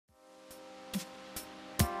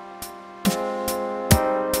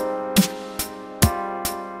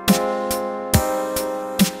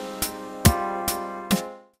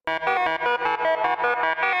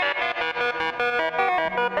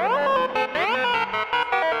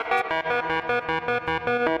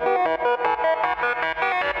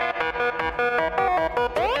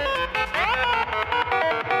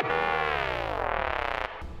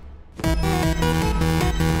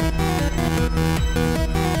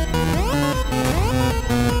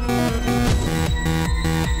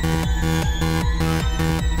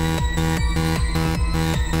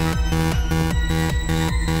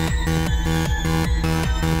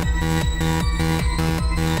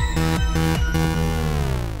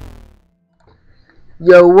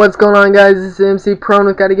Yo, what's going on, guys? This is MC Prone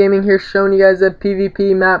with Gotti Gaming here, showing you guys a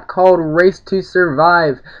PvP map called Race to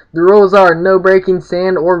Survive. The rules are no breaking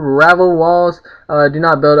sand or gravel walls. Do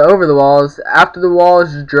not build over the walls. After the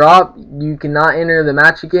walls drop, you cannot enter the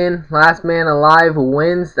match again. Last man alive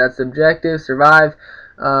wins. That's the objective. Survive.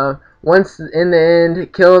 Once in the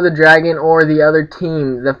end, kill the dragon or the other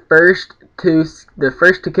team. The first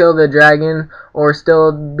to kill the dragon or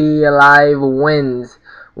still be alive wins.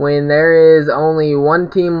 When there is only one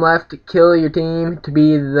team left, kill your team to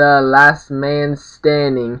be the last man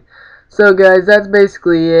standing. So guys, that's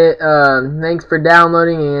basically it. Thanks for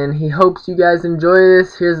downloading, and he hopes you guys enjoy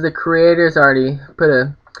this. Here's the creators. Already put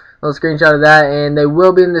a little screenshot of that, and they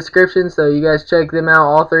will be in the description, so you guys check them out,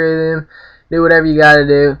 all three of them. Do whatever you gotta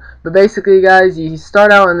do. But basically, guys, you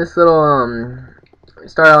start out in this little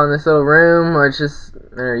room, or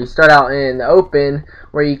you start out in the open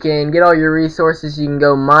where you can get all your resources. You can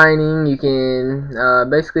go mining, you can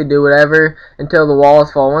basically do whatever until the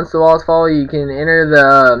walls fall. Once the walls fall, you can enter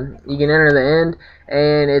the end,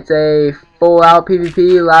 and it's a full out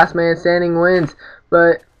PvP. Last man standing wins.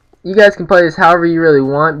 But you guys can play this however you really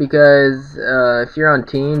want, because if you're on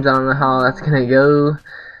teams, I don't know how that's gonna go.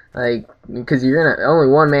 Like, because only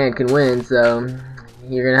one man can win, so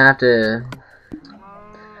you're gonna have to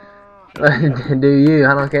do you.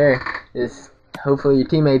 I don't care. Just hopefully your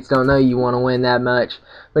teammates don't know you want to win that much.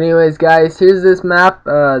 But anyways, guys, here's this map.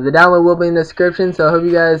 The download will be in the description, so I hope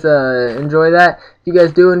you guys enjoy that. If you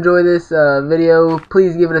guys do enjoy this video,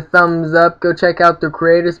 please give it a thumbs up. Go check out the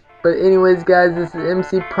creators. But anyways, guys, this is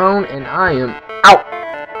MC Prone, and I am out.